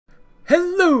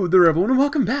Hello there everyone and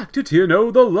welcome back to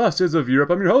TNO, the Losses of Europe.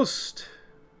 I'm your host,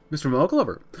 Mr. Local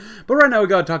Lover. But right now we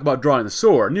gotta talk about drawing the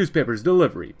sword, newspapers,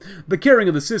 delivery, the carrying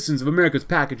of the citizens of America's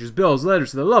packages, bills,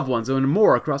 letters to their loved ones, and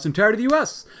more across the entirety of the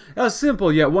U.S. A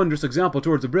simple yet wondrous example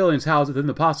towards the brilliance housed within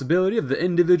the possibility of the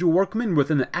individual workman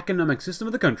within the economic system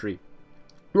of the country.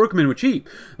 Workman which he,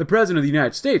 the President of the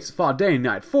United States, fought day and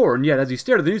night for, and yet as he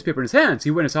stared at the newspaper in his hands,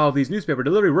 he witnessed how these newspaper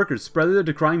delivery workers spread the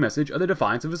decrying message of the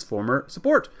defiance of his former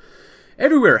support.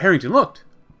 Everywhere Harrington looked,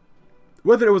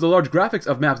 whether it was the large graphics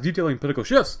of maps detailing political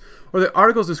shifts, or the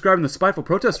articles describing the spiteful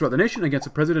protests throughout the nation against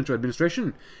the presidential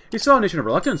administration, he saw a nation of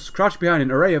reluctance, crouched behind an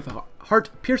array of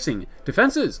heart-piercing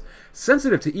defenses,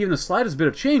 sensitive to even the slightest bit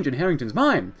of change in Harrington's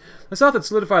mind. The South had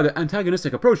solidified the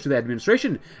antagonistic approach to the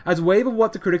administration, as a wave of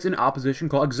what the critics in opposition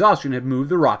call exhaustion had moved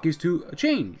the Rockies to a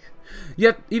change.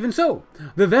 Yet, even so,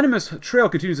 the venomous trail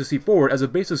continues to seep forward as a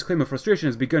baseless claim of frustration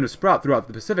has begun to sprout throughout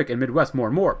the Pacific and Midwest more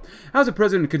and more. As the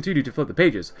president continued to flip the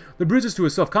pages, the bruises to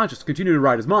his self-conscious continued to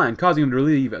ride his mind, causing him to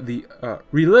relive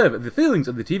the feelings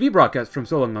of the TV broadcast from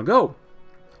so long ago.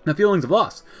 The feelings of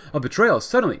loss, of betrayal,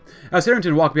 suddenly, as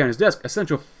Harrington walked behind his desk,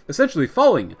 essentially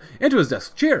falling into his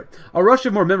desk chair, a rush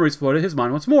of more memories flooded his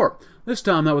mind once more. This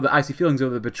time not with the icy feelings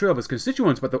of the betrayal of his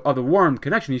constituents, but of the warm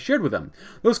connection he shared with them.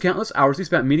 Those countless hours he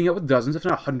spent meeting up with dozens, if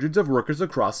not hundreds, of workers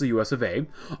across the U.S. of A.,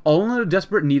 all in a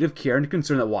desperate need of care and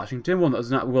concern that Washington was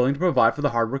not willing to provide for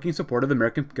the hardworking support of the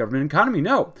American government and economy.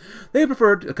 No, they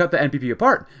preferred to cut the NPP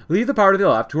apart, leave the power to the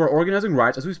left, who are organizing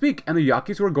riots as we speak, and the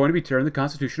Yankees who are going to be tearing the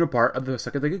Constitution apart the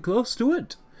second they get close to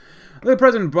it. The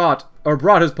president brought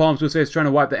his palms to his face, trying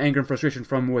to wipe the anger and frustration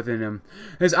from within him,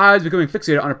 his eyes becoming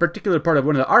fixated on a particular part of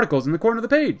one of the articles in the corner of the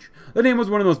page. The name was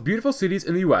one of the most beautiful cities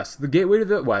in the U.S., the gateway to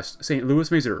the West, St. Louis,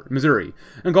 Missouri,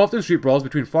 engulfed in street brawls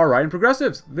between far-right and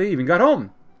progressives. They even got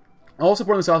home. All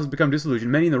support in the South has become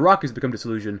disillusioned. Many in the Rockies have become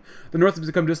disillusioned. The North has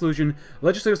become disillusioned.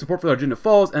 Legislative support for their agenda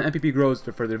falls, and NPP grows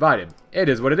to further divided. It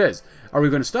is what it is. Are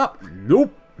we going to stop?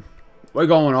 Nope. We're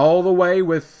going all the way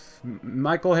with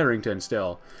Michael Harrington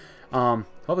still.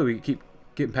 Hopefully we keep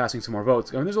passing some more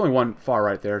votes. I mean, there's only one far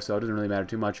right there, so it doesn't really matter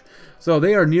too much. So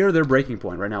they are near their breaking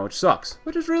point right now, which sucks.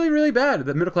 Which is really, really bad.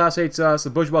 The middle class hates us. The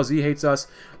bourgeoisie hates us.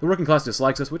 The working class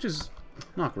dislikes us, which is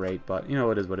not great, but, you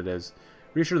know, it is what it is.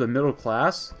 Reassure the middle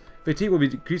class. Fatigue will be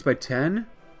decreased by 10.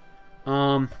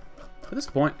 At this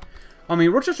point, I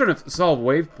mean, we're just trying to solve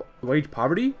wage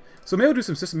poverty. So maybe we'll do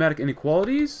some systematic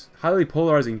inequalities. Highly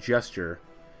polarizing gesture.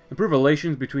 Improve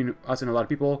relations between us and a lot of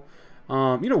people.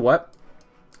 You know what?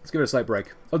 Let's give it a slight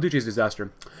break. El Duce's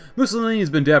disaster. Mussolini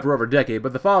has been dead for over a decade,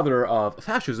 but the father of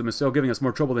fascism is still giving us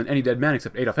more trouble than any dead man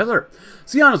except Adolf Hitler.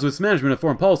 Ciano's mismanagement of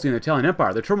foreign policy in the Italian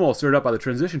Empire, the turmoil stirred up by the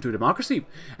transition to a democracy,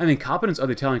 and the incompetence of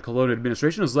the Italian colonial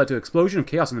administration has led to an explosion of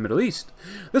chaos in the Middle East.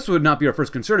 This would not be our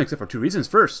first concern except for two reasons.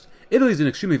 First, Italy is an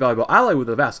extremely valuable ally with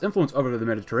a vast influence over the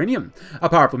Mediterranean, a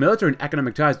powerful military and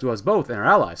economic ties to us both and our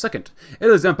allies. Second,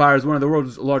 Italy's empire is one of the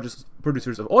world's largest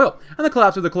producers of oil, and the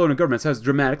collapse of the colonial governments has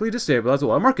dramatically destabilized the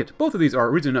oil market. Both of these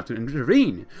are reason enough to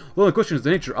intervene. The only question is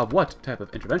the nature of what type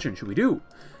of intervention should we do.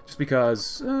 Just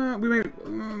because we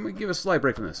may give a slight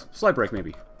break from this. Slight break,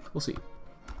 maybe. We'll see.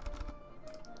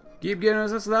 Keep getting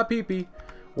us that pee-pee.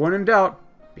 When in doubt,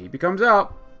 pee-pee comes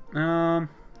out. No.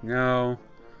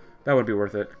 That wouldn't be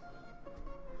worth it.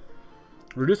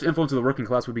 Reduce influence of the working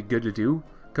class would be good to do,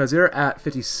 because they're at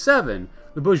 57.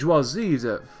 The bourgeoisie is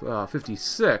at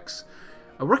 56.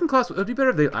 A working class, it would be better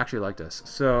if they actually liked us.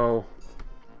 So,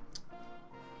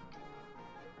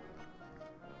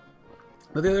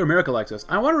 but the other America likes us.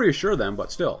 I want to reassure them,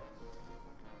 but still.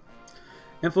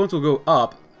 Influence will go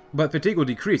up, but fatigue will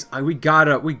decrease. We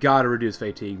gotta reduce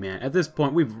fatigue, man. At this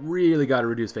point, we've really got to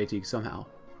reduce fatigue somehow.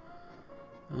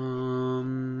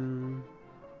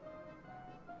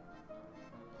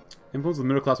 Influence of the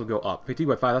middle class will go up. Fatigue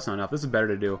by 5, that's not enough. This is better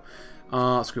to do.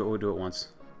 Screw it, we'll do it once.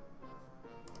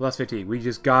 Less fatigue. We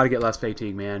just gotta get less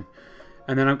fatigue, man.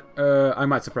 And then I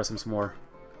might suppress them some more.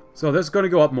 So this is gonna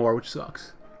go up more, which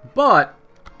sucks. But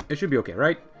it should be okay,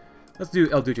 right? Let's do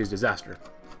El Duce's disaster.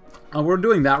 We're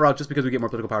doing that route just because we get more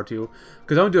political power too.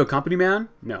 Because I want to do a company man?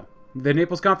 No. The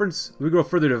Naples conference, we go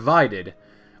further divided.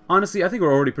 Honestly, I think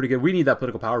we're already pretty good. We need that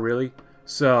political power, really.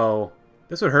 So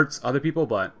this would hurt other people,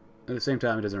 but at the same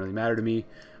time, it doesn't really matter to me.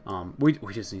 We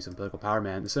just need some political power,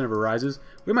 man. The Senate rises.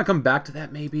 We might come back to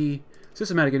that, maybe.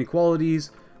 Systematic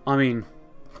inequalities. I mean,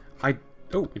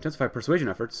 intensify persuasion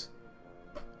efforts.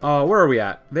 Where are we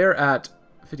at? They're at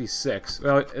 56.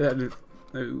 Well,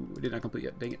 we did not complete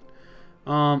yet. Dang it.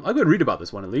 I'll go ahead and read about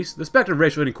this one at least. The specter of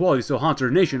racial inequality still haunts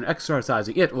our nation.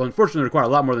 Exercising it will unfortunately require a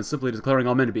lot more than simply declaring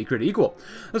all men to be created equal.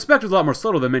 The specter is a lot more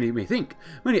subtle than many may think.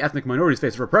 Many ethnic minorities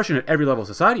face repression at every level of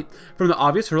society, from the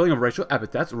obvious hurling of racial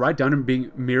epithets right down to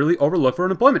being merely overlooked for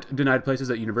unemployment, denied places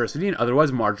at university, and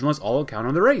otherwise marginalized all account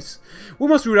on their race. We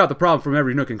must root out the problem from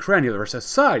every nook and cranny of our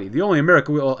society. The only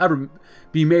America we will ever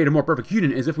be made a more perfect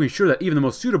union is if we ensure that even the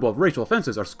most suitable of racial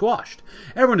offenses are squashed.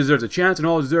 Everyone deserves a chance, and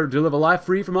all deserve to live a life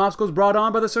free from obstacles brought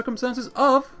on by the circumstances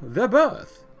of their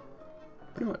birth.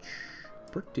 Pretty much.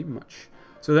 Pretty much.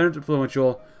 So they're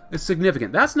influential. It's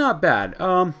significant. That's not bad.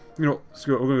 You know,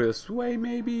 screw it. We're going to go this way,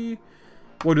 maybe.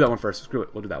 We'll do that one first. Screw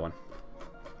it. We'll do that one.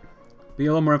 Be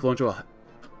a little more influential.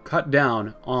 Cut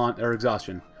down on our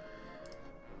exhaustion.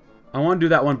 I want to do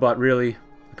that one, but really,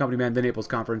 accompaniment, the Naples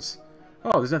Conference.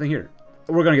 Oh, there's nothing here.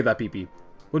 We're going to get that PP.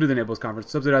 We'll do the Naples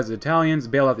Conference. Subsidize the Italians,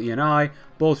 bail out the ENI,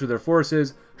 bolster their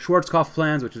forces, Schwarzkopf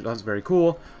plans, which is very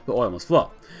cool. The oil must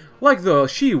flow. Like the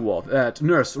she-wolf that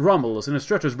nursed Romulus and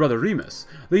stretches brother Remus,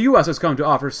 the U.S. has come to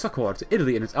offer succor to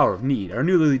Italy in its hour of need. Our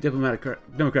newly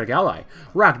democratic ally,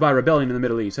 racked by rebellion in the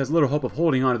Middle East, has little hope of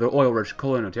holding on to their oil-rich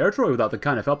colonial territory without the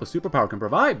kind of help a superpower can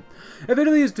provide. If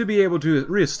Italy is to be able to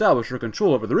re-establish her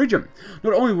control over the region,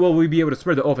 not only will we be able to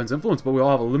spread the offense influence, but we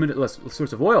will have a limitless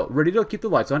source of oil, ready to keep the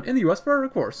lights on in the U.S. for,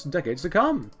 of course, decades to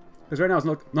come. Because right now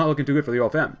it's not looking too good for the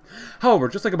OFM. However,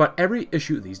 just like about every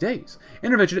issue these days,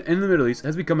 intervention in the Middle East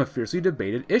has become a fiercely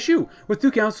debated issue, with two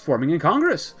camps forming in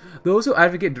Congress. Those who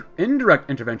advocate indirect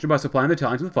intervention by supplying the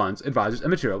Italians with funds, advisors, and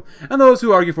material, and those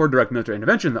who argue for direct military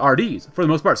intervention, the RDs, for the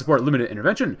most part support limited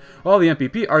intervention, while the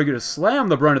MPP argue to slam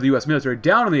the brunt of the U.S. military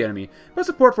down on the enemy, but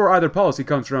support for either policy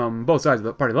comes from both sides of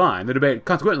the party line. The debate,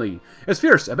 consequently, is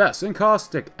fierce at best and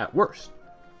caustic at worst.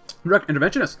 Direct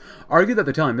interventionists argue that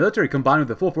the Italian military, combined with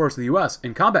the full force of the U.S.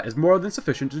 in combat, is more than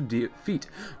sufficient to defeat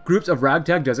groups of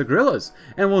ragtag desert guerrillas,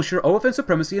 and will ensure OFN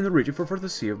supremacy in the region for the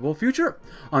foreseeable future.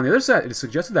 On the other side, it is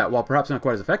suggested that, while perhaps not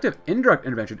quite as effective, indirect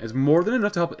intervention is more than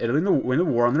enough to help Italy win the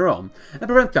war on their own, and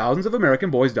prevent thousands of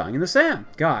American boys dying in the sand.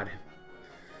 God.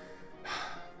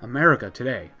 America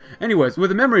today. Anyways, with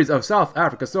the memories of South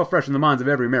Africa still fresh in the minds of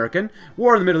every American,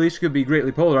 war in the Middle East could be a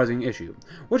greatly polarizing issue.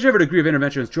 Whichever degree of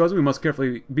intervention is chosen, we must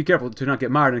be careful to not get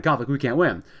mired in a conflict we can't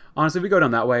win. Honestly, if we go down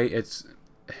that way, it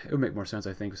would make more sense,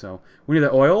 I think. So, we need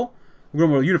that oil. We're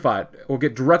going to unify it. We'll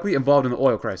get directly involved in the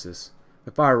oil crisis.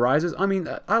 The fire rises. I mean,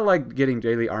 I like getting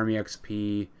daily army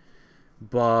XP,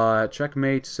 but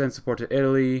checkmate, send support to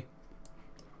Italy.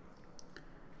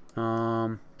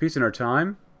 Peace in our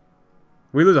time.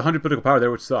 We lose 100 political power there,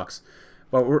 which sucks.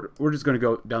 But we're just going to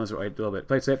go down this way a little bit.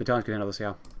 Play it safe. The Italians can handle this,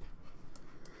 yeah.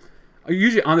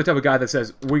 Usually I'm the type of guy that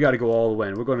says, we got to go all the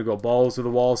way. We're going to go balls to the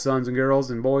wall, sons and girls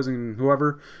and boys and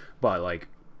whoever. But, like...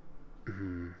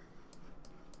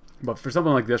 but for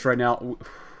something like this right now,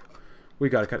 we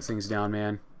got to cut things down,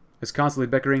 man. It's constantly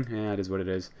bickering. Yeah, it is what it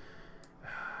is.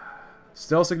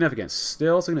 Still significant.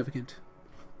 Still significant.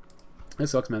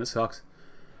 This sucks, man. This sucks.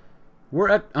 We're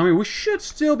at, I mean, we should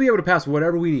still be able to pass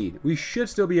whatever we need. We should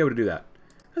still be able to do that.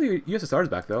 I think USSR is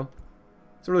back, though.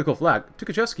 It's a really cool flag.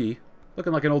 Tukhachevsky,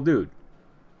 looking like an old dude.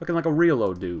 Looking like a real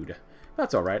old dude.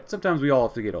 That's alright. Sometimes we all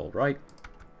have to get old, right?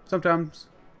 Sometimes.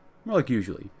 More like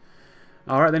usually.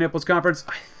 Alright, the Naples Conference.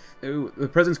 The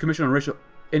President's Commission on Racial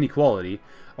Inequality.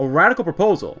 A radical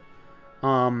proposal.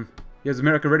 Is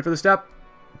America ready for the step?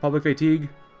 Public fatigue.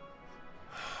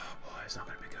 Oh, boy, it's not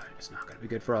going to be good. It's not going to be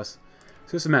good for us.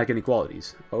 Systematic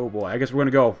inequalities. Oh boy, I guess we're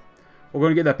gonna go. We're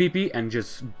gonna get that PP and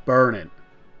just burn it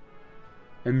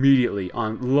immediately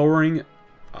on lowering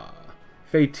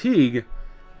fatigue.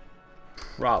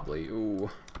 Probably. Ooh.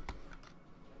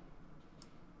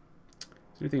 Is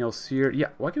there anything else here? Yeah.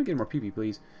 Why can't we get more PP,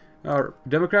 please?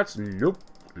 Democrats? Nope,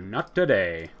 not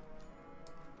today.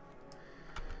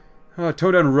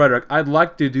 Toe down rhetoric. I'd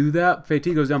like to do that.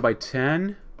 Fatigue goes down by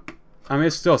 10. I mean,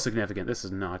 it's still significant. This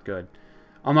is not good.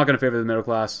 I'm not going to favor the middle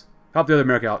class. Help the other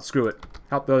America out. Screw it.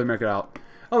 Help the other America out.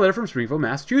 A letter from Springfield,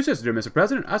 Massachusetts. Dear Mr.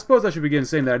 President, I suppose I should begin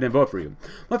saying that I didn't vote for you.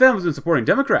 My family's been supporting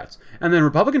Democrats, and then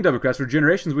Republican Democrats for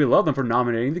generations. We love them for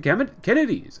nominating the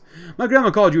Kennedys. My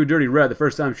grandma called you a dirty red the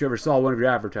first time she ever saw one of your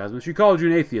advertisements. She called you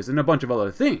an atheist and a bunch of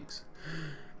other things.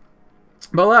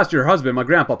 But last year, her husband, my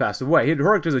grandpa, passed away. He had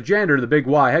worked as a janitor in the Big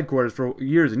Y headquarters for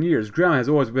years and years. Grandma has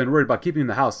always been worried about keeping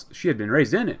the house she had been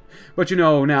raised in it. But you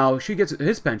know, now she gets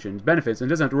his pensions, benefits, and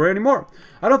doesn't have to worry anymore.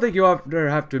 I don't think you'll ever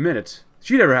have to admit it.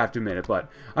 She'd ever have to admit it,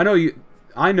 but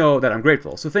I know that I'm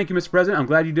grateful. So thank you, Mr. President. I'm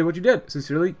glad you did what you did.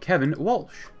 Sincerely, Kevin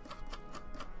Walsh.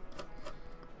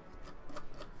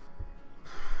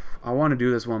 I want to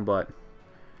do this one, but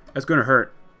it's going to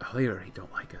hurt. Oh, they already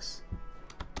don't like us.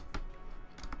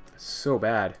 So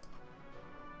bad.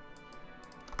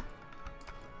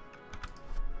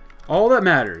 All that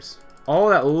matters, all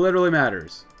that literally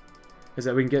matters, is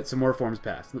that we can get some more reforms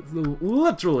passed.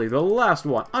 Literally, the last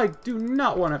one. I do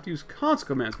not want to have to use constant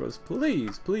commands for this.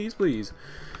 Please, please, please.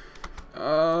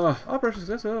 Operation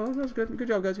success. Oh, that's good. Good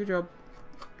job, guys. Good job.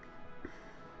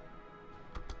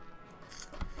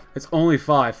 It's only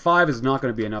 5. 5 is not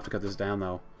going to be enough to cut this down,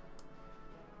 though.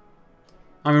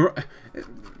 I mean,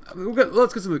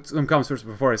 let's get some comments first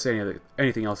before I say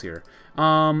anything else here.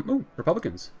 Ooh,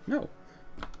 Republicans. No.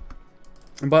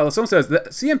 But someone says that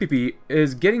CMPP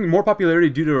is getting more popularity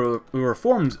due to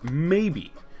reforms.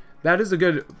 Maybe. That is a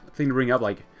good thing to bring up.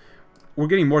 Like, we're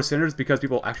getting more senators because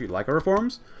people actually like our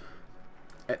reforms.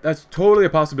 That's totally a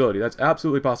possibility. That's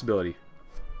absolutely a possibility.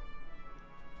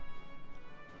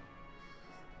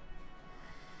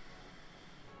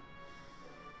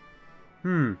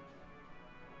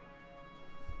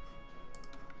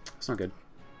 That's not good.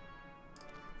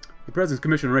 The President's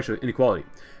Commission on Racial Inequality.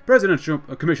 Presidential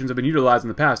commissions have been utilized in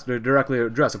the past to directly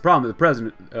address a problem that the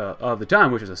President of the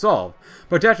time wishes to solve.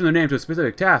 By attaching their name to a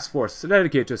specific task force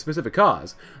dedicated to a specific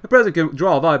cause, the President can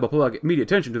draw valuable public media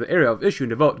attention to the area of issue and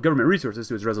devote government resources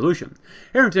to its resolution.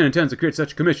 Harrington intends to create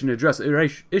such a commission to address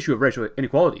the issue of racial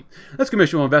inequality. This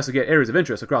commission will investigate areas of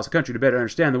interest across the country to better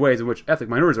understand the ways in which ethnic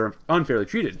minorities are unfairly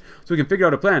treated, so we can figure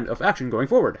out a plan of action going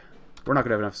forward. We're not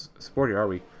going to have enough support here, are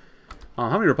we?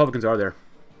 How many Republicans are there?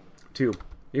 2.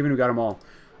 Even if we got them all.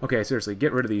 Okay, seriously,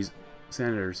 get rid of these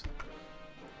senators.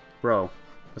 Bro,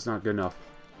 that's not good enough.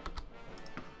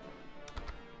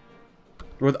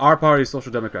 With our party,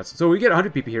 Social Democrats. So we get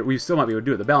 100 people here, we still might be able to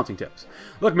do it. The balancing tips.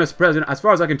 Look, Mr. President, as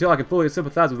far as I can tell, I can fully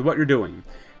sympathize with what you're doing.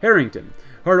 Harrington.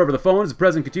 Heard over the phone as the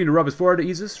President continued to rub his forehead to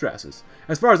ease his stresses.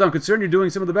 As far as I'm concerned, you're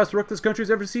doing some of the best work this country has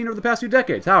ever seen over the past few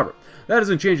decades. However, that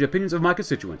doesn't change the opinions of my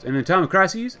constituents. And in a time of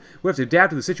crises, we have to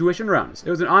adapt to the situation around us. It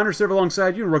was an honor to serve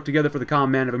alongside you and work together for the common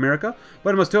man of America,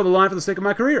 but I must toe the line for the sake of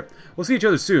my career. We'll see each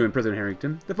other soon, President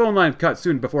Harrington. The phone line cut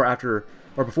soon before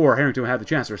Harrington had the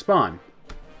chance to respond.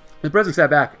 The President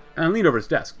sat back and leaned over his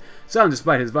desk, silent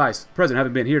despite his vice president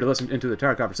having been here to listen into the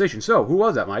entire conversation. So, who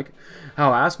was that, Mike?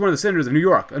 Hal asked. One of the senators of New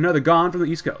York, another gone from the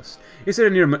East Coast. He said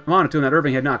in near monotone that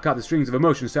Irving had not caught the strings of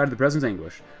emotion tied to the President's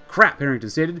anguish. Crap,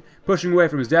 Harrington stated, pushing away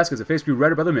from his desk as the face grew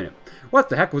redder by the minute. What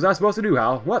the heck was I supposed to do,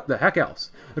 Hal? What the heck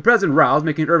else? The President roused,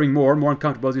 making Irving more and more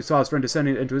uncomfortable as he saw his friend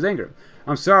descending into his anger.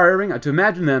 I'm sorry, Irving. To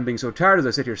imagine them being so tired as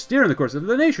I sit here steering the course of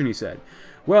the nation, he said.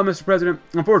 Well, Mr. President,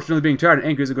 unfortunately being tired and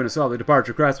angry isn't going to solve the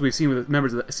departure crisis we've seen with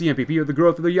members of the CMPP or the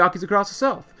growth of the Yankees across the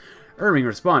South. Irving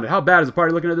responded, how bad is the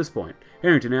party looking at this point?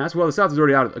 Harrington asked, well, the South is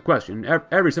already out of the question.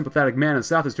 Every sympathetic man in the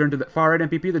South has turned to the far-right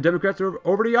MPP. The Democrats are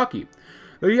over to Yaqui.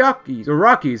 The Yankees, or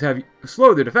Rockies, have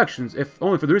slowed their defections, if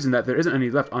only for the reason that there isn't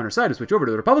any left on our side to switch over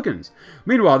to the Republicans.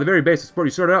 Meanwhile, the very base of support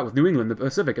you started out with New England, the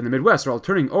Pacific, and the Midwest are all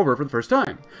turning over for the first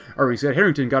time. Irving said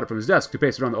Harrington got up from his desk to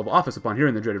pace around the Oval Office upon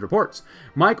hearing the dreaded reports.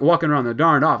 Mike, walking around the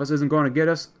darned office isn't going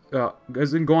to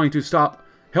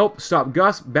help stop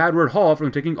Gus Badward Hall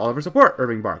from taking all of her support,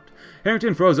 Irving barked.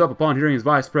 Harrington froze up upon hearing his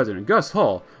vice president, Gus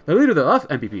Hall, the leader of the left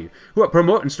MPP, who would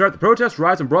promote and start the protests,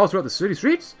 riots, and brawls throughout the city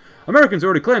streets. Americans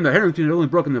already claimed that Harrington had only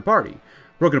broken a party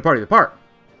apart.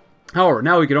 However,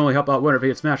 now we can only help out one if he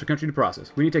had smashed the country in the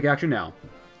process. We need to take action now.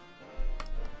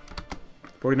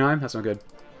 49? That's not good.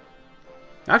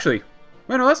 Actually,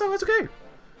 wait, no, that's okay.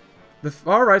 The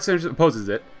far-right senator opposes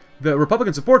it. The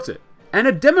Republican supports it. And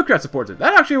a Democrat supports it.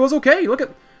 That actually was okay. Look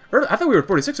at... I thought we were at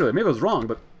 46 earlier. Maybe I was wrong,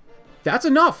 but... That's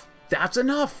enough. That's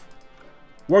enough.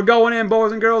 We're going in,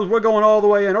 boys and girls. We're going all the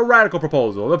way in. A radical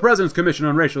proposal. The President's Commission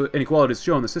on Racial Inequality has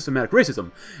shown that systematic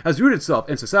racism has rooted itself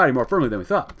in society more firmly than we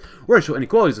thought. Racial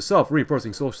inequality is a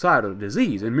self-reinforcing societal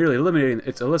disease, and merely eliminating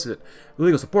its illicit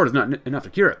legal support is not enough to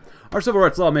cure it. Our civil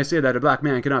rights law may say that a black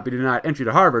man cannot be denied entry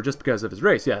to Harvard just because of his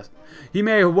race, yes. He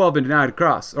may have well been denied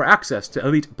access to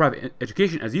elite private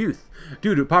education as youth,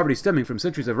 due to poverty stemming from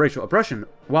centuries of racial oppression,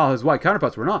 while his white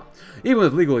counterparts were not. Even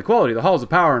with legal equality, the halls of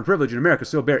power and privilege in America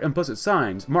still bear implicit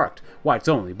signs marked whites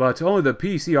only, but only the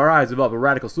PCRIs develop a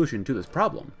radical solution to this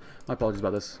problem. My apologies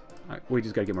about this. We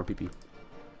just gotta get more PP.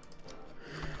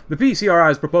 The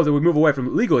PCRIs propose that we move away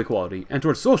from legal equality and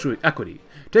towards social equity.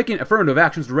 Taking affirmative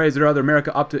actions to raise their other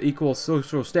America up to equal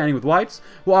social standing with whites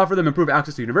will offer them improved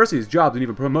access to universities, jobs, and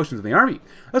even promotions in the Army.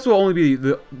 This will be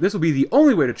the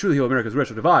only way to truly heal America's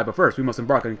racial divide, but first we must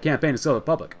embark on a campaign to sell the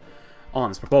public on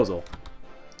this proposal.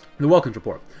 The Wilkins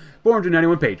Report.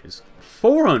 491 pages.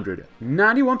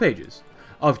 491 pages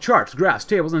of charts, graphs,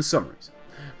 tables, and summaries.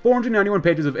 491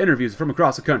 pages of interviews from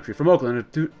across the country, from Oakland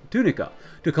to Tunica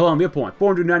to Columbia Point.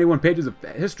 491 pages of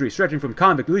history stretching from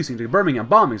convict leasing to Birmingham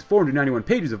bombings. 491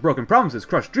 pages of broken promises,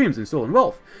 crushed dreams, and stolen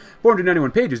wealth.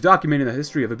 491 pages documenting the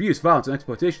history of abuse, violence, and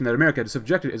exploitation that America had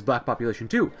subjected its black population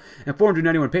to. And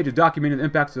 491 pages documenting the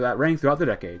impacts of that reign throughout the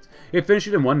decades. It finished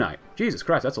it in one night. Jesus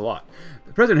Christ, that's a lot.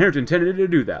 President Harrington intended to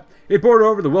do that. He pored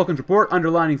over the Wilkins report,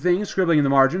 underlining things, scribbling in the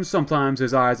margins. Sometimes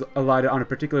his eyes alighted on a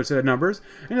particular set of numbers,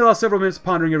 and he lost several minutes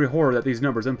pondering every horror that these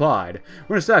numbers implied.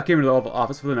 When his staff came into the Oval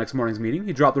Office for the next morning's meeting,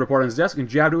 he dropped the report on his desk and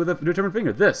jabbed it with a determined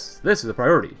finger. This is a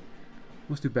priority.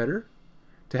 Must do better.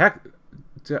 To heck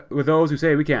with those who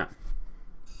say we can't.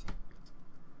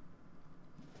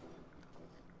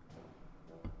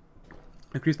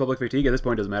 Increased public fatigue. At this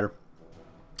point, doesn't matter.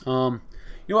 You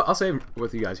know what? I'll save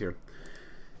with you guys here.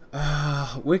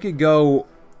 We could go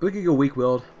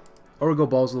weak-willed, or we'll go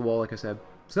balls to the wall, like I said.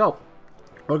 So,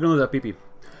 we're gonna lose that PP.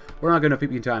 We're not gonna have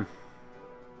PP in time.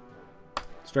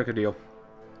 Strike a deal.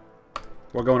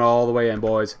 We're going all the way in,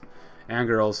 boys and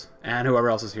girls, and whoever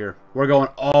else is here. We're going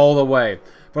all the way.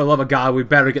 For the love of God, we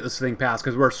better get this thing passed,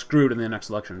 because we're screwed in the next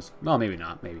elections. Well, maybe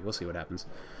not. Maybe. We'll see what happens.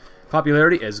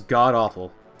 Popularity is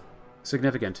god-awful.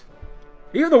 Significant.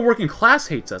 Even the working class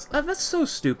hates us. That's so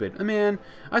stupid. I mean,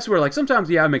 I swear, like, sometimes,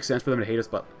 yeah, it makes sense for them to hate us,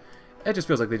 but it just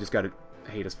feels like they just gotta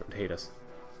hate us to hate us.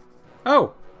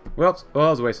 Oh! Well, that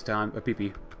was a waste of time. A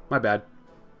PP. My bad.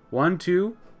 1,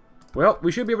 2... Well,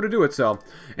 we should be able to do it, so.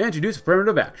 Introduce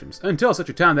affirmative actions. Until such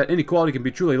a time that inequality can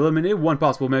be truly eliminated, one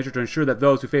possible measure to ensure that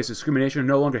those who face discrimination are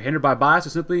no longer hindered by bias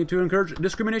is simply to encourage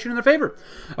discrimination in their favor.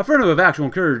 Affirmative action will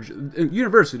encourage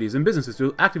universities and businesses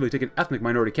to actively take an ethnic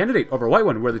minority candidate over a white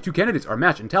one, where the two candidates are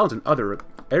matched in talent in other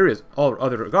areas, all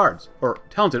other regards, or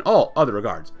talent in all other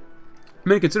regards.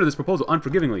 Many consider this proposal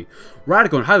unforgivingly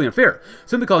radical and highly unfair,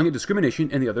 simply calling it discrimination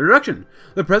in the other direction.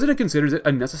 The President considers it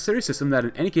a necessary system that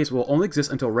in any case will only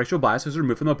exist until racial bias is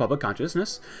removed from the public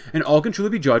consciousness, and all can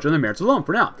truly be judged on their merits alone.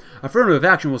 For now, affirmative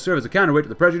action will serve as a counterweight to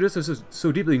the prejudice that is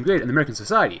so deeply ingrained in American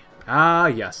society. Ah,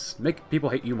 yes. Make people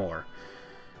hate you more.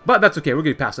 But that's okay, we're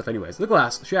getting past stuff anyways. The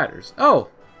glass shatters. Oh!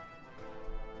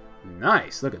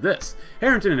 Nice, look at this.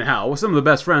 Harrington and Howe, with some of the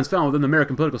best friends found within the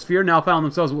American political sphere, now found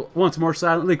themselves once more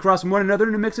silently crossing one another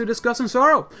in a mix of disgust and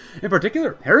sorrow. In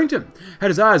particular, Harrington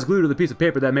had his eyes glued to the piece of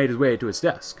paper that made his way to his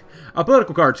desk. A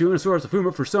political cartoon, a source of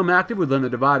humor for some active within the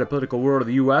divided political world of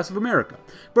the U.S. of America.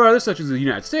 For others, such as the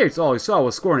United States, all he saw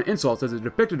was scorn and insults as it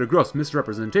depicted a gross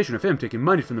misrepresentation of him taking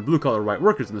money from the blue-collar white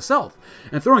workers in the South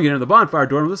and throwing it into the bonfire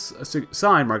door with a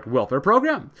sign marked welfare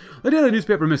program. The daily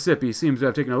newspaper Mississippi seems to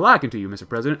have taken a liking to you, Mr.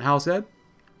 President, Howe said.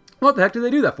 What the heck did they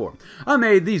do that for? I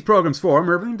made these programs for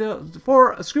Irving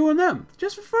for screwing them.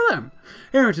 Just for them.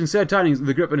 Harrington said, tightening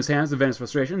the grip in his hands to vent his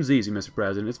frustrations. Easy, Mr.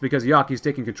 President. It's because Yaki's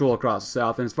taking control across the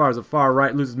South, and as far as the far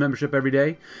right loses membership every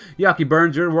day, Yaki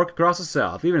burns your work across the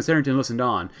South. Even as Harrington listened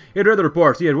on, he had read the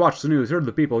reports, he had watched the news, heard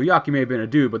the people. Yaki may have been a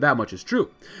dude, but that much is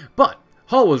true. But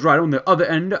Hull was right on the other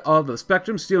end of the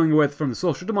spectrum, stealing away from the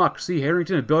social democracy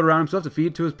Harrington had built around himself to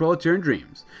feed to his proletarian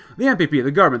dreams. The MPP,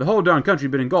 the government, the whole darn country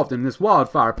had been engulfed in this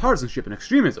wildfire partisanship and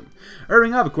extremism.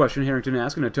 Irving, I have a question, Harrington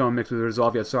asked, in a tone mixed with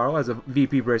resolve yet sorrow, as the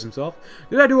VP braced himself.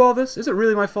 Did I do all this? Is it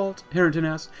really my fault? Harrington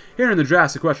asked. Hearing the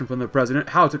drastic question from the President,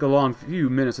 Howe took a long few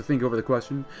minutes to think over the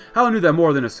question. Howe knew that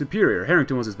more than a superior,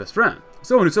 Harrington was his best friend.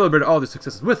 Someone who celebrated all their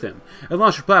successes with him, and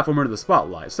launched a platform into the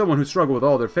spotlight. Someone who struggled with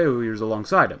all their failures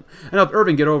alongside him, and helped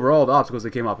Irving get over all the obstacles they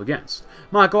came up against.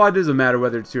 Michael, it doesn't matter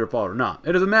whether it's your fault or not.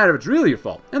 It doesn't matter if it's really your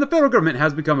fault. And the federal government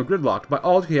has become gridlocked by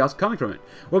all the chaos coming from it.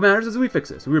 What matters is we fix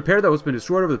this. We repair that what's been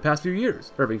destroyed over the past few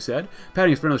years, Irving said, patting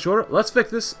his friend on the shoulder. Let's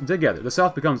fix this together. The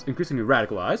South becomes increasingly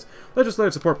radicalized.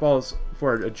 Legislative support falls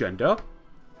for an agenda.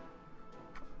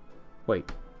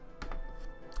 Wait.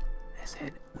 They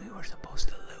said we were supposed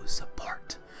to lose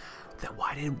support. Then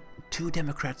why did 2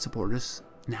 Democrats support us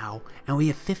now, and we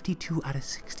have 52 out of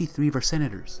 63 of our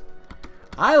senators?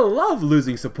 I love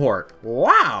losing support.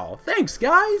 Wow. Thanks,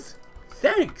 guys.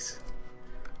 Thanks.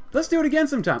 Let's do it again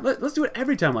sometime. Let's do it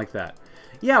every time like that.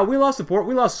 Yeah, we lost support.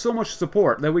 We lost so much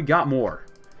support that we got more.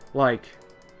 Like,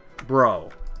 bro.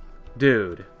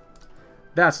 Dude.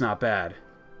 That's not bad.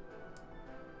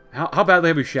 How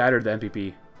badly have we shattered the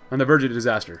MPP? On the verge of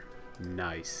disaster.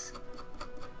 Nice.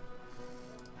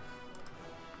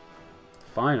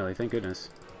 Finally, thank goodness.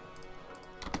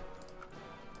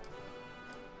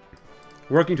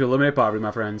 Working to eliminate poverty,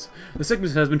 my friends. The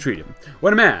sickness has been treated.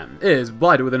 When a man is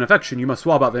blighted with an infection, you must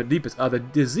swab out the deepest of the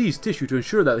diseased tissue to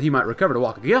ensure that he might recover to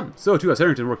walk again. So too has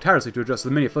Harrington worked tirelessly to address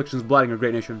the many afflictions blighting our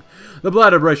great nation. The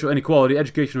blight of racial inequality,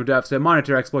 educational deficit,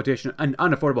 monetary exploitation, and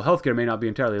unaffordable healthcare may not be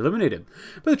entirely eliminated,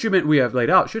 but the treatment we have laid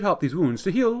out should help these wounds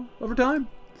to heal over time.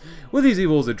 With these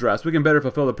evils addressed, we can better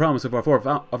fulfill the promise of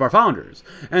our founders,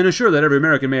 and ensure that every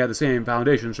American may have the same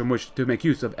foundations from which to make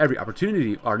use of every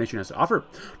opportunity our nation has to offer.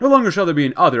 No longer shall there be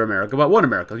an other America, but one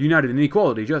America, united in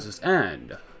equality, justice,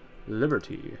 and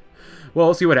liberty. Well,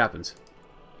 we'll see what happens.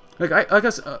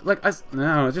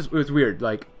 No, it's weird.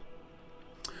 Like,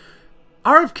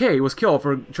 RFK was killed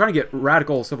for trying to get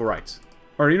radical civil rights.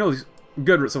 Or, you know, these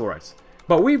good civil rights.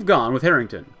 But we've gone with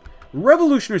Harrington.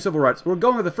 Revolutionary civil rights. We're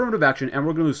going with affirmative action, and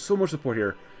we're going to lose so much support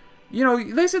here. You know,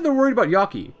 they said they're worried about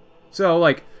Yaki. So,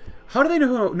 like, how do they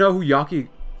know who Yaki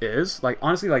is? Like,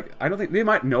 honestly, like, I don't think they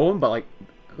might know him, but, like,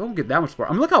 they don't get that much support.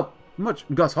 I mean, look how much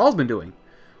Gus Hall's been doing.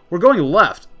 We're going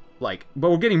left, like,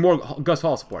 but we're getting more Gus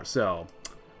Hall support, so...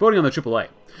 Voting on the AAA.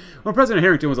 When President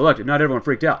Harrington was elected, not everyone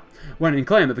freaked out when he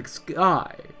claimed that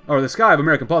the sky of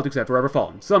American politics had forever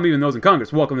fallen. Some, even those in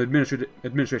Congress, welcomed the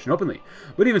administration openly.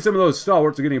 But even some of those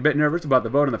stalwarts are getting a bit nervous about the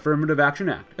vote on the Affirmative Action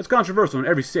Act. It's controversial in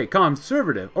every state.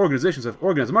 Conservative organizations have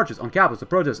organized marches on capitals to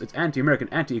protest its anti-American,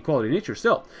 anti-equality nature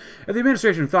still. If the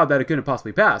administration thought that it couldn't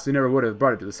possibly pass, they never would have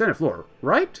brought it to the Senate floor,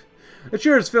 right? The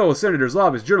chair is filled with senators,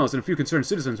 lobbyists, journalists, and a few concerned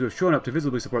citizens who have shown up to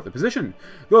visibly support the position.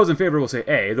 Those in favor will say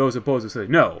A, those opposed will say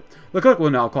no. The clerk will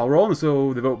now call roll, and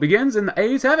so the vote begins, and the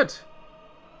A's have it.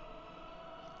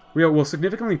 We will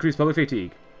significantly increase public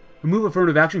fatigue. Remove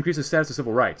affirmative action increases status of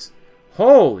civil rights.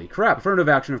 Holy crap! Affirmative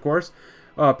action, of course.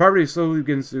 Poverty slowly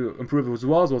begins to improve as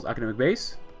well as academic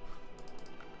base.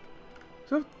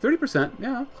 So 30%,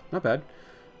 yeah, not bad.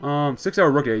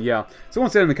 6-hour workday, yeah. Someone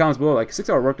said in the comments below, like,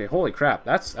 6-hour workday. Holy crap,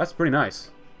 that's pretty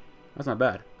nice. That's not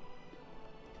bad.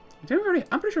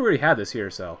 I'm pretty sure we already had this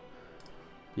here, so.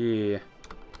 Yeah.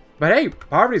 But hey,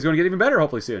 poverty is going to get even better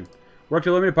hopefully soon. Work to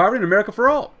eliminate poverty in America for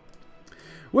all.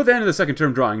 With the end of the second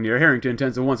term drawing near, Harrington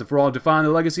intends to once and for all define the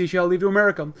legacy he shall leave to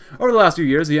America. Over the last few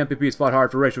years, the MPP has fought hard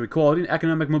for racial equality and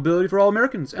economic mobility for all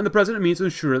Americans, and the President means to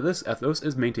ensure that this ethos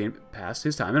is maintained past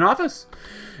his time in office.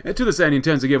 And to this end, he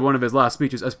intends to give one of his last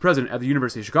speeches as President at the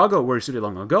University of Chicago, where he studied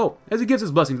long ago, as he gives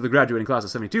his blessing to the graduating class of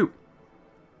 '72.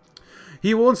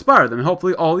 He will inspire them and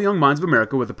hopefully all the young minds of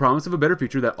America with the promise of a better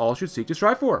future that all should seek to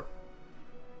strive for.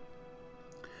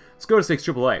 Let's go to 6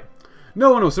 AAA.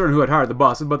 No one was certain who had hired the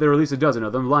bosses, but there were at least a dozen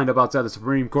of them lined up outside the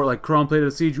Supreme Court like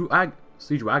chrome-plated siege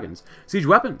weapons.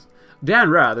 Dan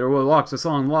Rather walks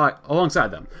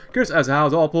alongside them, curious as to how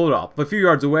it's all pulled off. A few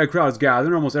yards away, a crowd is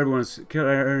gathered, almost everyone is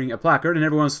carrying a placard, and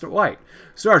everyone is white.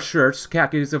 Starched shirts,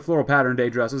 khakis, and floral pattern day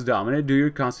dresses dominate. Do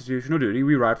your constitutional duty.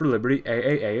 We ride for liberty.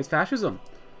 AAA is fascism.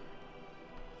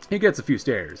 He gets a few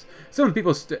stares. Some of the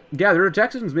people gather are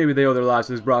Texans. Maybe they owe their lives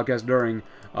to this broadcast during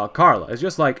Carla. It's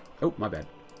just like... Oh, my bad.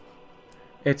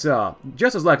 It's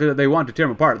just as likely that they want to tear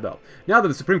him apart, though. Now that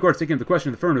the Supreme Court is taking up the question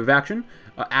of the Affirmative Action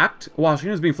Act,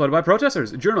 Washington is being flooded by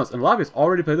protesters. Journalists and lobbyists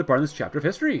already played their part in this chapter of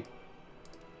history.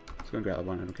 Let's go and grab that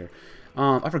one. I don't care.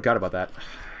 I forgot about that.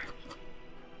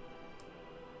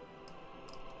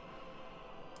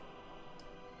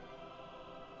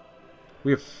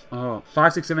 We have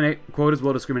 5, 6, 7, 8 quotas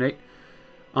will discriminate.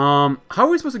 How are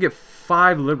we supposed to get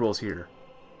 5 liberals here?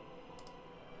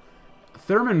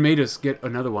 Thurman made us get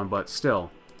another one, but still,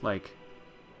 like,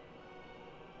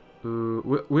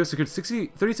 we have secured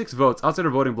 36 votes outside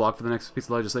our voting block for the next piece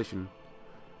of legislation.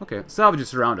 Okay, salvages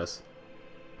surround us.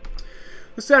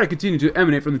 The static continued to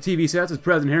emanate from the TV sets as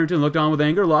President Harrington looked on with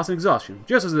anger, loss, and exhaustion.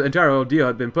 Just as the entire ordeal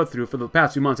had been put through for the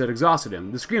past few months had exhausted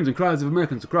him, the screams and cries of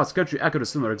Americans across the country echoed a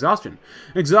similar exhaustion.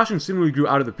 Exhaustion similarly grew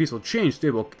out of the peaceful change,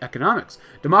 stable economics,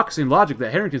 democracy, and logic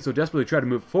that Harrington so desperately tried to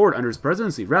move forward under his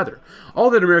presidency. Rather, all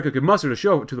that America could muster to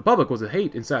show to the public was the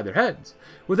hate inside their heads.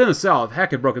 Within the South,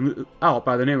 heck had broken out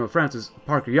by the name of Francis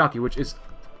Parker Yockey, which is...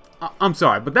 I'm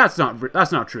sorry, but that's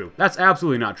not true. That's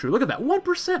absolutely not true. Look at that.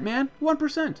 1%, man.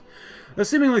 1%. The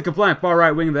seemingly compliant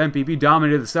far-right wing of the MPP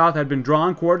dominated the South had been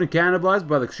drawn, quartered, and cannibalized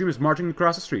by the extremists marching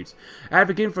across the streets,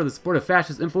 advocating for the support of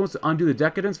fascist influence to undo the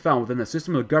decadence found within the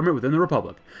system of government within the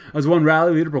Republic, as one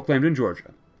rally leader proclaimed in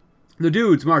Georgia. The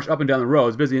dudes marched up and down the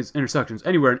roads, busy in intersections,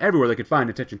 anywhere and everywhere they could find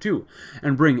attention to,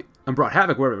 and brought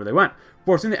havoc wherever they went,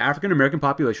 forcing the African-American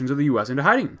populations of the U.S. into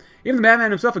hiding. Even the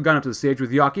madman himself had gone up to the stage with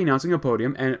Yockey announcing a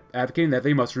podium and advocating that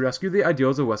they must rescue the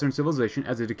ideals of Western civilization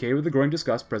as they decay with the growing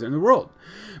disgust present in the world.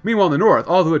 Meanwhile, in the North,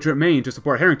 all who had remained to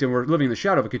support Harrington were living in the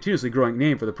shadow of a continuously growing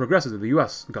name for the progressives of the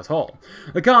U.S., Gus Hall.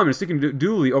 The communists seeking to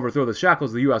duly overthrow the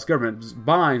shackles the U.S. government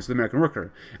binds to the American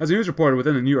worker, as a news reporter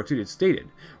within the New York City had stated.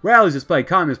 Rallies displayed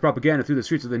communist propaganda through the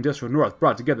streets of the industrial North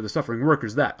brought together the suffering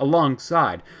workers that,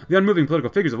 alongside the unmoving political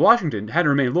figures of Washington, had to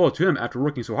remain loyal to him after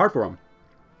working so hard for him.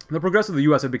 The progressives of the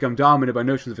U.S. had become dominated by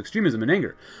notions of extremism and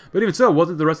anger, but even so,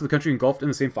 wasn't the rest of the country engulfed in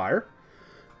the same fire?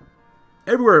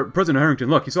 Everywhere President Harrington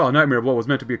looked, he saw a nightmare of what was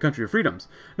meant to be a country of freedoms.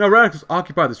 Now radicals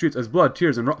occupied the streets as blood,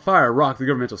 tears, and fire rocked the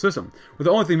governmental system, with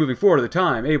the only thing moving forward at the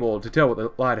time able to tell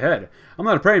what lied ahead. I'm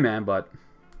not a praying man, but...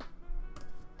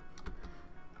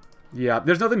 yeah,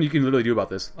 there's nothing you can literally do about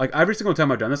this. Like, every single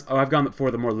time I've done this, I've gone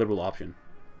for the more liberal option.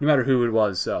 No matter who it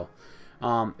was, so...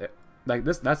 like,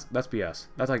 that's BS.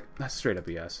 That's straight up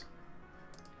BS.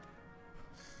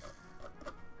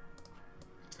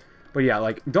 But yeah,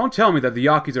 like, don't tell me that the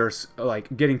Yakis are,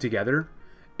 like, getting together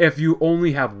if you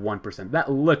only have 1%. That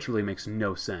literally makes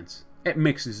no sense. It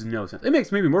makes no sense. It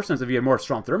makes maybe more sense if you had more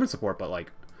strong Thurman support, but,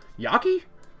 like, Yaki?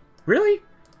 Really?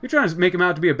 You're trying to make him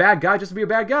out to be a bad guy just to be a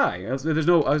bad guy. There's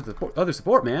no other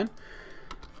support, man.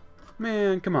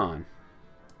 Man, come on.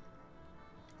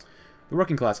 The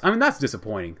working class. I mean, that's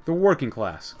disappointing. The working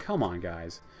class. Come on,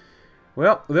 guys.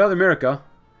 Well, the other America,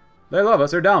 they love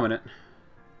us. They're dominant.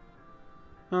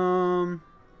 We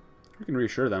can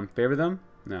reassure them. Favor them?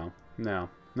 No. No.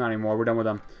 Not anymore. We're done with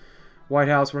them. White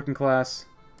House, working class.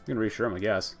 We can reassure them, I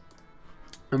guess.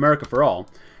 America for all.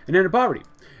 And end of poverty.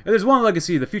 If there's one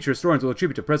legacy the future historians will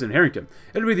attribute to President Harrington,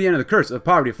 it'll be the end of the curse of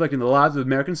poverty afflicting the lives of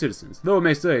American citizens, though it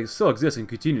may still exist and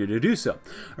continue to do so.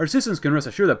 Our citizens can rest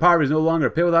assured that poverty is no longer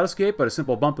a pit without escape, but a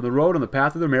simple bump in the road on the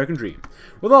path of the American dream.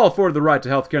 With all afforded the right to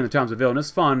health care in the times of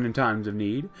illness, fun in times of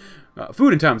need,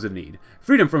 food in times of need,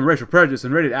 freedom from racial prejudice,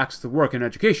 and ready access to work and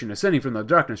education, ascending from the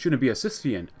darkness shouldn't be a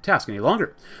Sisyphean task any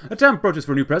longer. The time approaches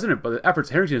for a new president, but the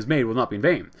efforts Harrington has made will not be in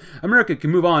vain. America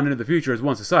can move on into the future as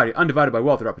one society, undivided by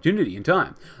wealth or opportunity and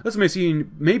time. This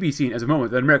may be seen as a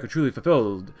moment that America truly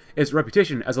fulfilled its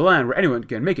reputation as a land where anyone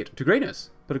can make it to greatness.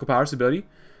 Political power, stability,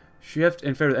 shift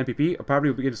in favor of the NPP, poverty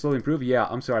will begin to slowly improve. Yeah,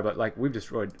 I'm sorry, but like we've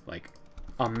destroyed like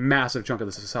a massive chunk of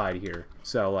the society here.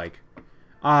 So like,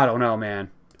 I don't know,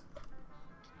 man.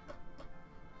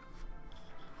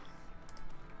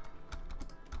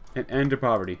 An end to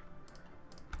poverty.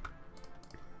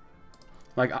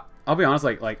 Like, I'll be honest,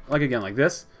 like again, like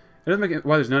this, it doesn't make it,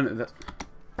 why there's none of that.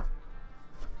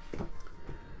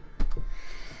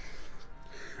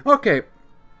 Okay,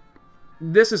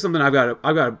 this is something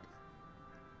I'm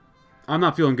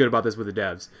not feeling good about this with the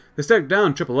devs. They stuck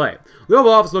down AAA. The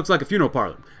Oval Office looks like a funeral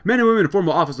parlor. Men and women in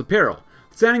formal office apparel,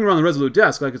 standing around the resolute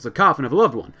desk like it's the coffin of a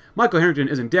loved one. Michael Harrington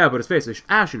isn't dead, but his face is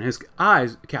ashen, his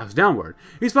eyes cast downward.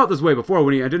 He's felt this way before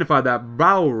when he identified that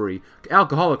Bowery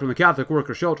alcoholic from the Catholic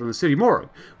worker shelter in the city morgue.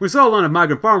 We saw a line of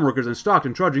migrant farm workers in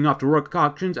Stockton trudging off to work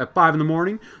auctions at 5 in the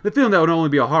morning. The feeling that would not only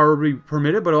be a horror be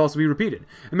permitted, but also be repeated.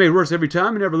 It made worse every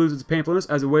time and never loses its painfulness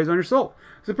as it weighs on your soul.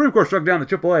 The Supreme Court struck down the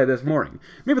AAA this morning.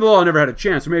 Maybe the law never had a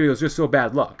chance, or maybe it was just so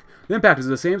bad luck. The impact is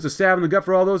the same as a stab in the gut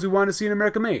for all those who want to see an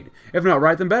America made. If not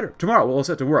right, then better. Tomorrow we'll all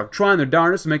set to work, trying their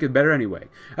darndest to make it better anyway.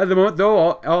 At the moment, though,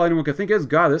 all anyone can think is,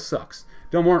 God, this sucks.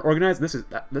 Don't want to organize.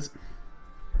 This.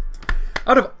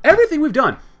 Out of everything we've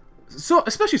done, so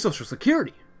especially Social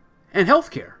Security and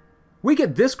healthcare, we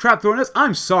get this crap thrown at us.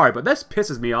 I'm sorry, but this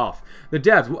pisses me off. The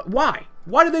devs, why?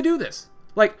 Why did they do this?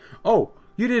 Like, oh,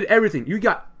 you did everything. You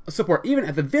got support even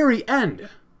at the very end.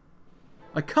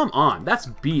 Like, come on, that's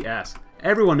BS.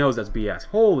 Everyone knows that's BS.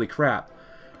 Holy crap.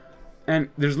 And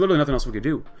there's literally nothing else we could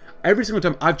do. Every single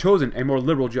time I've chosen a more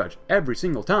liberal judge. Every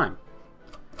single time.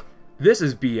 This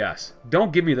is BS.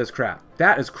 Don't give me this crap.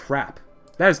 That is crap.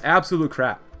 That is absolute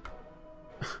crap.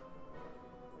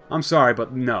 I'm sorry,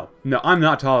 but no. No, I'm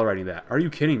not tolerating that. Are you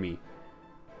kidding me?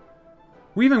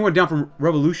 We even went down from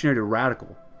revolutionary to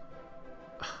radical.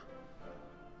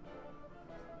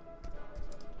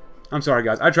 I'm sorry,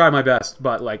 guys. I tried my best,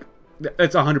 but, like,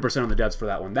 it's 100% on the devs for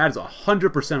that one. That is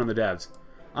 100% on the devs.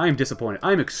 I am disappointed.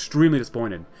 I am extremely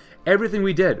disappointed. Everything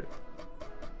we did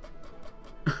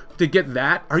to get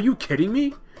that? Are you kidding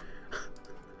me?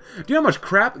 Do you know how much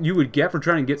crap you would get for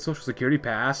trying to get Social Security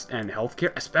passed and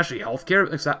healthcare, especially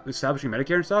healthcare, establishing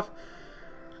Medicare and stuff?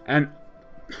 And,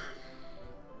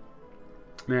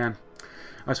 man,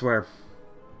 I swear,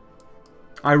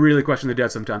 I really question the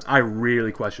devs sometimes. I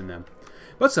really question them.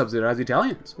 But subsidize the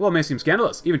Italians? Well, it may seem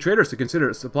scandalous, even traitors, to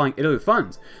consider supplying Italy with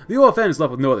funds. The OFN is left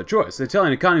with no other choice. The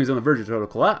Italian economy is on the verge of total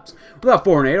collapse. Without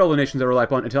foreign aid, all the nations that rely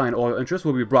upon Italian oil interests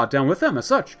will be brought down with them. As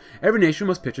such, every nation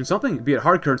must pitch in something, be it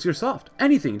hard currency or soft,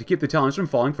 anything to keep the Italians from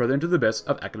falling further into the abyss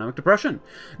of economic depression.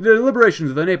 The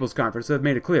deliberations of the Naples Conference have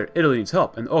made it clear Italy needs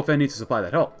help, and the OFN needs to supply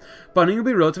that help. Funding will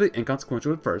be relatively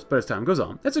inconsequential at first, but as time goes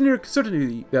on, it's a near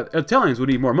certainty that Italians will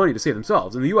need more money to save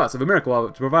themselves, and the U.S. of America will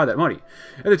have to provide that money.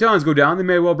 If the Italians go down, they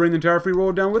may well bring the entire free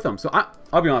world down with them. So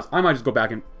I'll be honest, I might just go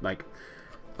back and, like,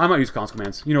 I might use console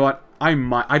commands. You know what? I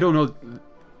don't know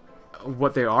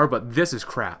what they are, but this is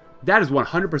crap. That is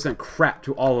 100% crap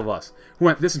to all of us who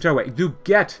went this entire way. Do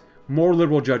get more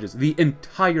liberal judges the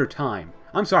entire time.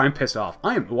 I'm sorry, I'm pissed off.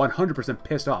 I am 100%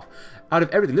 pissed off. Out of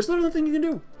everything, there's literally nothing you can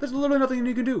do. There's literally nothing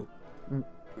you can do.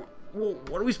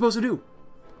 What are we supposed to do?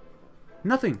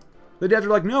 Nothing. The devs are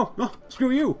like, no,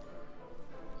 screw you.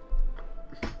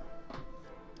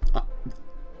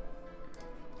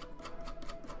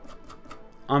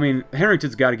 I mean,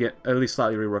 Harrington's got to get at least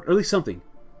slightly reworked, or at least something.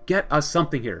 Get us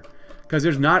something here. Because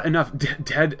there's not enough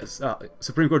dead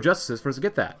Supreme Court justices for us to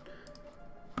get that.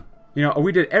 You know,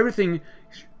 we did everything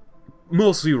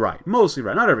mostly right. Mostly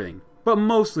right. Not everything, but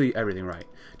mostly everything right.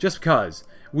 Just because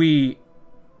we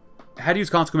had to use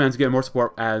console commands to get more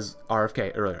support as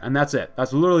RFK earlier. And that's it.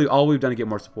 That's literally all we've done to get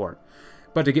more support.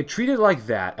 But to get treated like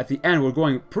that, at the end, we're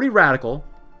going pretty radical.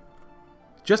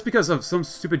 Just because of some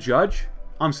stupid judge?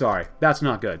 I'm sorry. That's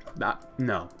not good.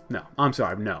 No. I'm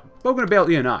sorry. No. But we're going to bail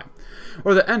ENI.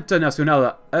 Or the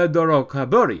Internazionale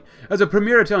Idrocarburi as a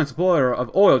premier Italian supplier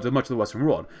of oil to much of the Western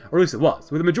world. Or at least it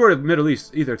was. With the majority of the Middle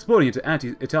East either exploding into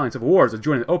anti-Italian civil wars or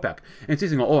joining OPEC and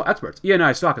seizing all oil exports,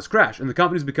 ENI stock has crashed, and the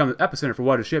company has become the epicenter for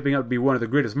what is shaping up to be one of the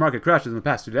greatest market crashes in the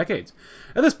past 2 decades.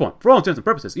 At this point, for all intents and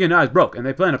purposes, ENI is broke, and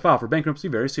they plan to file for bankruptcy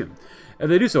very soon. If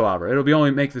they do so, however, it'll be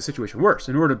only make the situation worse.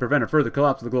 In order to prevent a further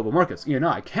collapse of the global markets,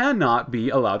 ENI cannot be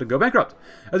allowed to go bankrupt,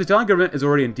 as the Italian government is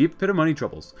already in deep pit of money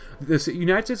troubles. The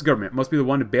United States government must be the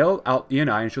one to bail out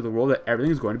ENI and show the world that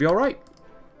everything is going to be alright.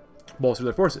 Bolster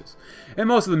their forces. In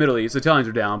most of the Middle East, Italians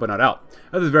are down, but not out.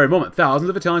 At this very moment, thousands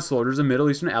of Italian soldiers and Middle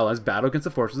Eastern allies battle against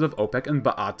the forces of OPEC and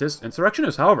Ba'athist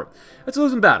insurrectionists. However, it's a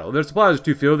losing battle. Their supplies are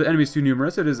too few, the enemy is too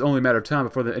numerous. It is only a matter of time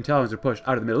before the Italians are pushed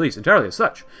out of the Middle East entirely as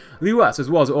such. The U.S., as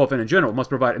well as the OFN in general, must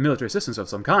provide military assistance of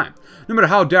some kind. No matter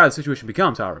how dire the situation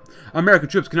becomes, however, American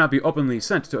troops cannot be openly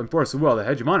sent to enforce the will of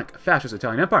the hegemonic, fascist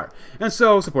Italian empire, and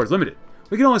so support is limited.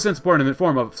 We can only send support in the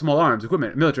form of small arms,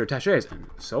 equipment, military attachés, and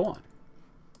so on.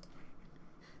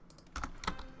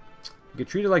 Get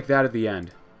treated like that at the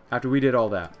end, after we did all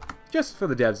that, just for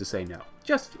the devs to say no.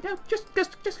 Just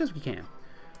because we can.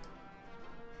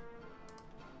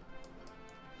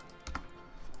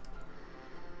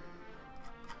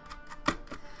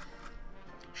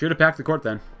 Should have packed the court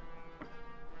then.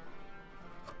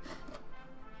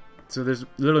 So there's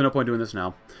literally no point doing this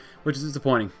now, which is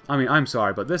disappointing. I mean, I'm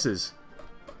sorry, but this is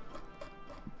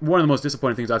one of the most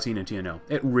disappointing things I've seen in TNO.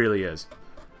 It really is.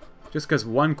 Just because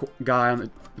one guy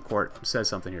on the court says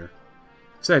something here.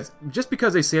 Says, just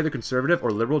because they say they're conservative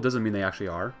or liberal doesn't mean they actually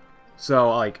are. So,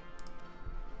 like...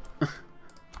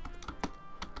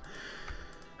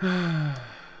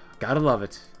 gotta love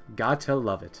it. Gotta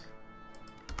love it.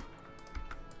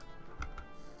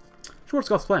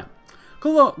 Schwarzkopf's plan.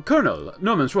 Colonel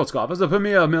Norman Schwarzkopf is the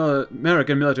premier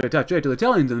American military attaché to the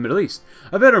Italians in the Middle East,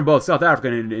 a veteran of both South Africa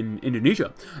and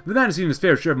Indonesia. The man has seen his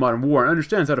fair share of modern war and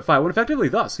understands how to fight one effectively.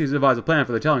 Thus, he's devised a plan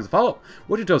for the Italians to follow,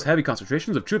 which entails heavy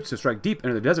concentrations of troops to strike deep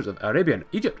into the deserts of Arabia and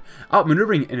Egypt,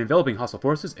 outmaneuvering and enveloping hostile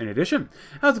forces. In addition,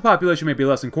 as the population may be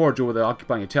less than cordial with the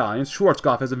occupying Italians,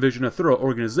 Schwarzkopf has envisioned a thorough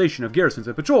organization of garrisons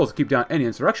and patrols to keep down any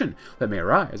insurrection that may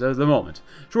arise at the moment.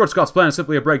 Schwarzkopf's plan is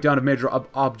simply a breakdown of major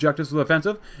objectives of the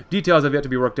offensive. Details have yet to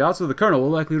be worked out, so the colonel will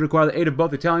likely require the aid of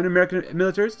both Italian and American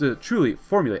militaries to truly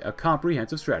formulate a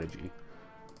comprehensive strategy.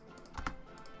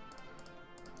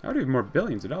 I would have more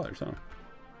billions of dollars, huh?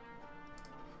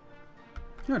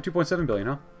 Yeah, 2.7 billion,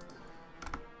 huh?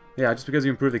 Yeah, just because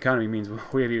you improve the economy means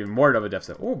we have even more of a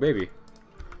deficit. Oh, baby.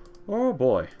 Oh,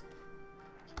 boy.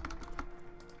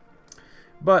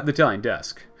 But the Italian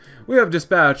desk. We have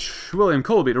dispatched William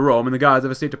Colby to Rome in the guise of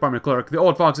a State Department clerk. The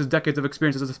old fox has decades of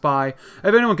experience as a spy.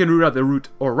 If anyone can root out the root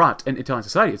or rot in Italian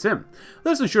society, it's him.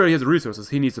 Let's ensure he has the resources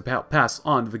he needs to pass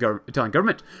on to the Italian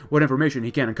government what information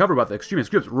he can uncover about the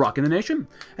extremist groups rocking the nation.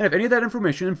 And if any of that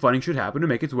information and funding should happen to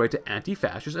make its way to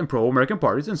anti-fascist and pro-American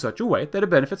parties in such a way that it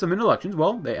benefits them in elections,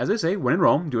 well, they, as they say, when in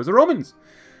Rome, do as the Romans.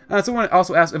 Someone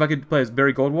also asked if I could play as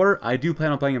Barry Goldwater. I do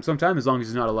plan on playing him sometime, as long as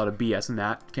there's not a lot of BS in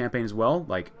that campaign as well.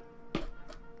 Like,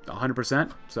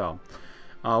 100%. So,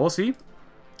 we'll see.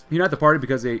 Unite the party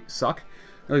because they suck.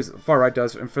 At least far right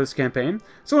does for this campaign.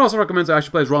 Someone also recommends I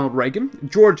should play as Ronald Reagan,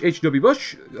 George H.W.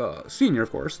 Bush, Sr.,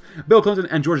 of course, Bill Clinton,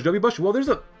 and George W. Bush. Well, there's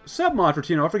a sub-mod for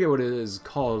TNO. I forget what it is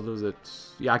called. Was it?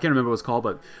 Yeah, I can't remember what it's called,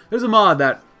 but there's a mod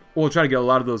that will try to get a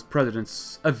lot of those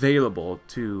presidents available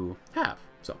to have.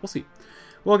 So, we'll see.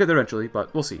 We'll get there eventually,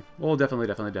 but we'll see. We'll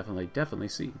definitely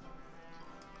see.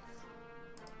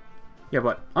 Yeah,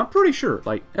 but I'm pretty sure,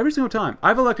 like, every single time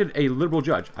I've elected a liberal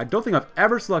judge, I don't think I've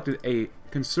ever selected a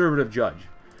conservative judge.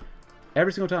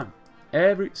 Every single time.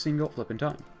 Every single flipping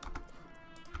time.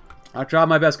 I tried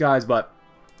my best, guys, but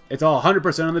It's all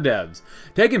 100% on the devs.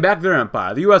 Taking back their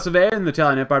empire. The US of A and the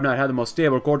Italian Empire have not had the most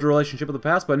stable, cordial relationship of the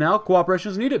past, but now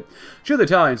cooperation is needed. Should the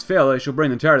Italians fail, they shall bring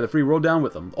the entirety of the free world down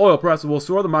with them. Oil prices will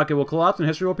soar, the market will collapse, and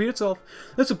history will repeat itself.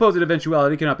 This supposed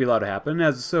eventuality cannot be allowed to happen,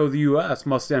 as so the US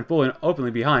must stand fully and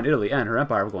openly behind Italy and her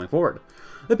empire going forward.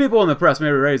 The people in the press may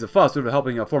raise a fuss over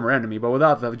helping a former enemy, but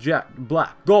without the jet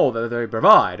black gold that they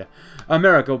provide,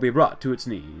 America will be brought to its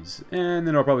knees. And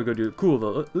then I'll probably go do cool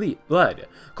the lead.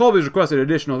 Colby's requested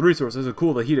additional resources to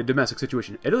cool the heated domestic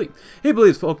situation in Italy. He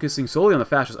believes focusing solely on the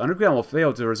fascist underground will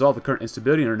fail to resolve the current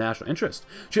instability in international interest.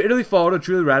 Should Italy fall to a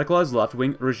truly radicalized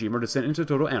left-wing regime or descend into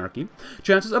total anarchy,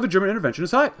 chances of a German intervention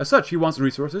is high. As such, he wants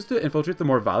resources to infiltrate the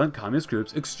more violent communist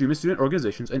groups, extremist student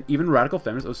organizations, and even radical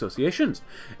feminist associations.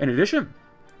 In addition,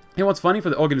 he wants funding for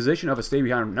the organization of a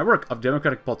stay-behind network of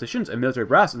democratic politicians and military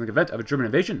brass in the event of a German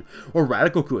invasion or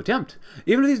radical coup attempt.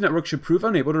 Even if these networks should prove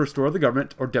unable to restore the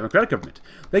government or democratic government,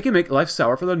 they can make life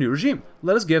sour for the new regime.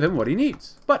 Let us give him what he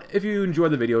needs. But if you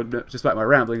enjoyed the video, despite my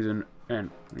ramblings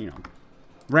and you know,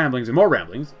 ramblings and more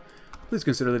ramblings, please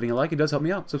consider leaving a like. It does help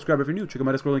me out. Subscribe if you're new. Check out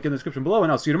my Discord link in the description below,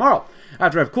 and I'll see you tomorrow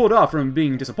after I've cooled off from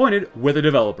being disappointed with the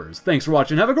developers. Thanks for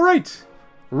watching. Have a great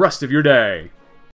rest of your day.